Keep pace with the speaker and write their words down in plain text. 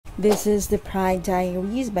This is the Pride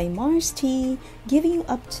Diaries by Mars T, giving you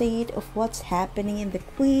update of what's happening in the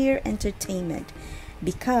queer entertainment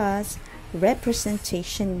because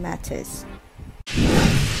representation matters.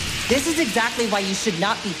 This is exactly why you should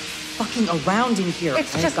not be fucking around in here.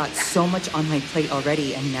 I've got so much on my plate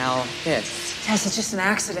already, and now this. Tess, it's just an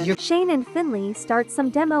accident. Shane and Finley start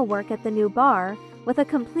some demo work at the new bar with a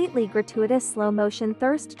completely gratuitous slow-motion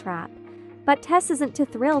thirst trap. But Tess isn't too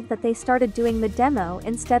thrilled that they started doing the demo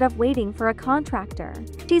instead of waiting for a contractor.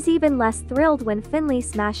 She's even less thrilled when Finley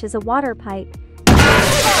smashes a water pipe.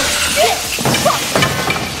 Oh, shit! Fuck!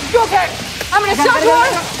 You okay? I'm gonna stop one!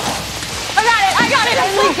 I got it!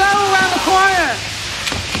 Finley, go around the corner!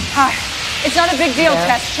 Hi. It's not a big deal,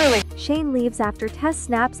 Tess, truly. Shane leaves after Tess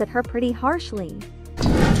snaps at her pretty harshly.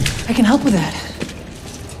 I can help with that.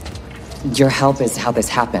 Your help is how this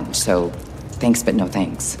happened, so thanks but no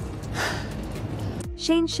thanks.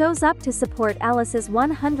 Shane shows up to support Alice's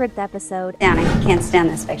 100th episode. Down, I can't stand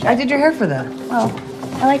this picture. I did your hair for that. Well,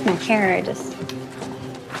 I like my hair,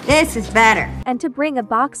 This is better. And to bring a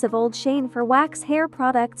box of old Shane for wax hair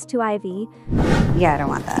products to Ivy. Yeah, I don't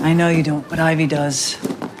want that. I know you don't, but Ivy does.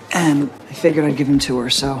 And I figured I'd give him to her,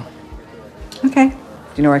 so. Okay. Do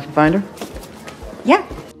you know where I can find her? Yeah.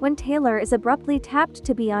 When Taylor is abruptly tapped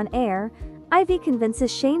to be on air, Ivy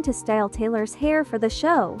convinces Shane to style Taylor's hair for the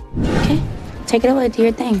show. Okay. Take it away, do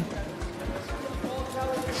your thing.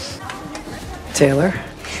 Taylor?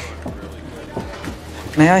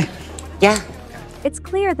 May I? Yeah. It's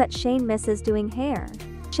clear that Shane misses doing hair.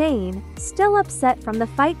 Shane, still upset from the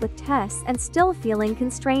fight with Tess and still feeling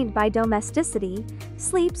constrained by domesticity,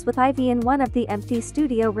 sleeps with Ivy in one of the empty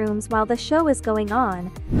studio rooms while the show is going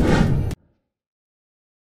on.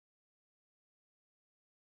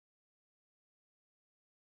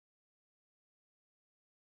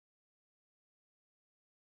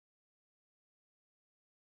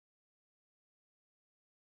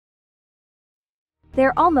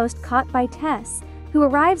 They're almost caught by Tess, who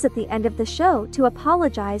arrives at the end of the show to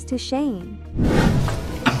apologize to Shane.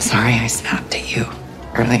 I'm sorry I snapped at you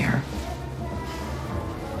earlier.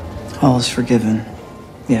 All is forgiven.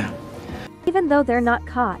 Yeah. Even though they're not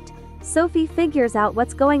caught, Sophie figures out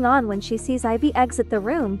what's going on when she sees Ivy exit the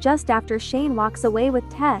room just after Shane walks away with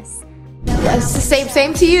Tess. Yes,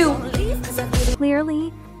 same to you.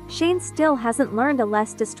 Clearly, Shane still hasn't learned a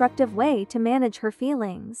less destructive way to manage her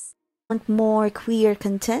feelings. Want more queer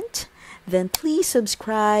content? Then please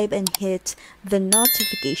subscribe and hit the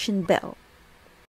notification bell.